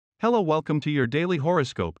Hello, welcome to your daily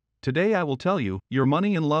horoscope. Today I will tell you your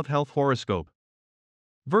money and love health horoscope.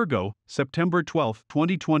 Virgo, September 12,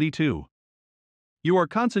 2022. You are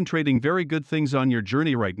concentrating very good things on your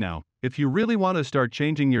journey right now. If you really want to start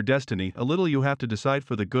changing your destiny a little, you have to decide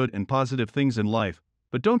for the good and positive things in life.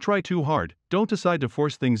 But don't try too hard, don't decide to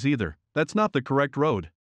force things either, that's not the correct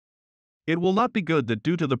road. It will not be good that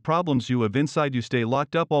due to the problems you have inside you stay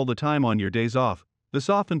locked up all the time on your days off. This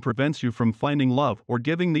often prevents you from finding love or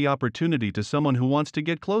giving the opportunity to someone who wants to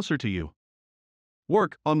get closer to you.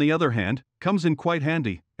 Work, on the other hand, comes in quite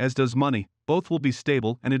handy, as does money. Both will be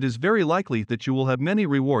stable, and it is very likely that you will have many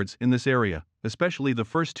rewards in this area, especially the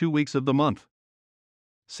first 2 weeks of the month.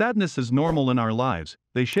 Sadness is normal in our lives,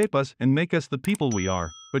 they shape us and make us the people we are,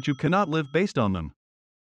 but you cannot live based on them.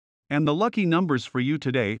 And the lucky numbers for you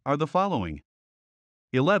today are the following: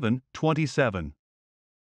 11, 27,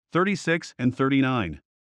 36, and 39.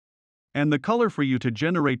 And the color for you to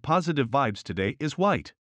generate positive vibes today is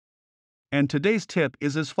white. And today's tip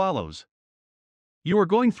is as follows. You are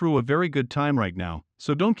going through a very good time right now,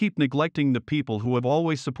 so don't keep neglecting the people who have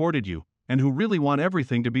always supported you, and who really want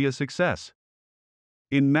everything to be a success.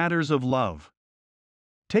 In matters of love,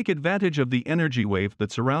 take advantage of the energy wave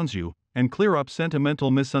that surrounds you, and clear up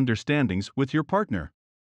sentimental misunderstandings with your partner.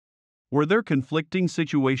 Were there conflicting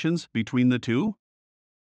situations between the two?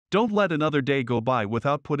 Don't let another day go by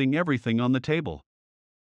without putting everything on the table.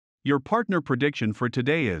 Your partner prediction for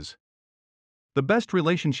today is: the best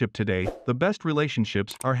relationship today. The best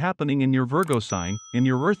relationships are happening in your Virgo sign, in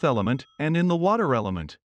your earth element, and in the water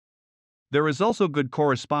element. There is also good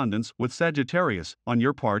correspondence with Sagittarius on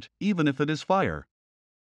your part, even if it is fire.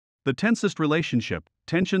 The tensest relationship,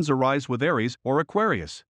 tensions arise with Aries or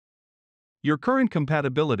Aquarius. Your current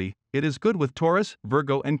compatibility, it is good with Taurus,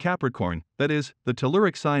 Virgo, and Capricorn, that is, the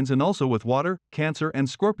telluric signs, and also with Water, Cancer, and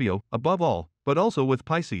Scorpio, above all, but also with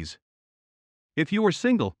Pisces. If you are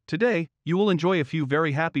single, today, you will enjoy a few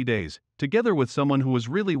very happy days, together with someone who is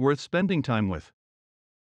really worth spending time with.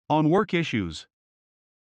 On work issues,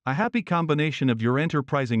 a happy combination of your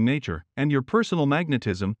enterprising nature and your personal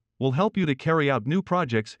magnetism will help you to carry out new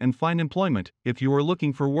projects and find employment if you are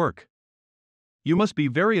looking for work. You must be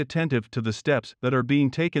very attentive to the steps that are being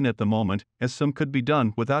taken at the moment, as some could be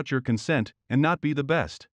done without your consent and not be the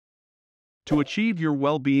best. To achieve your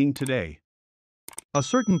well-being today, a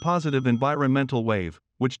certain positive environmental wave,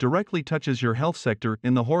 which directly touches your health sector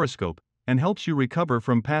in the horoscope, and helps you recover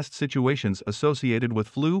from past situations associated with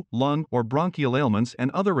flu, lung, or bronchial ailments and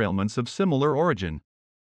other ailments of similar origin.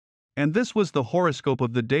 And this was the horoscope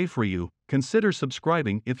of the day for you. Consider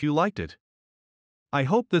subscribing if you liked it. I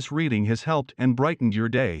hope this reading has helped and brightened your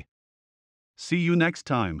day. See you next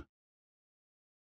time.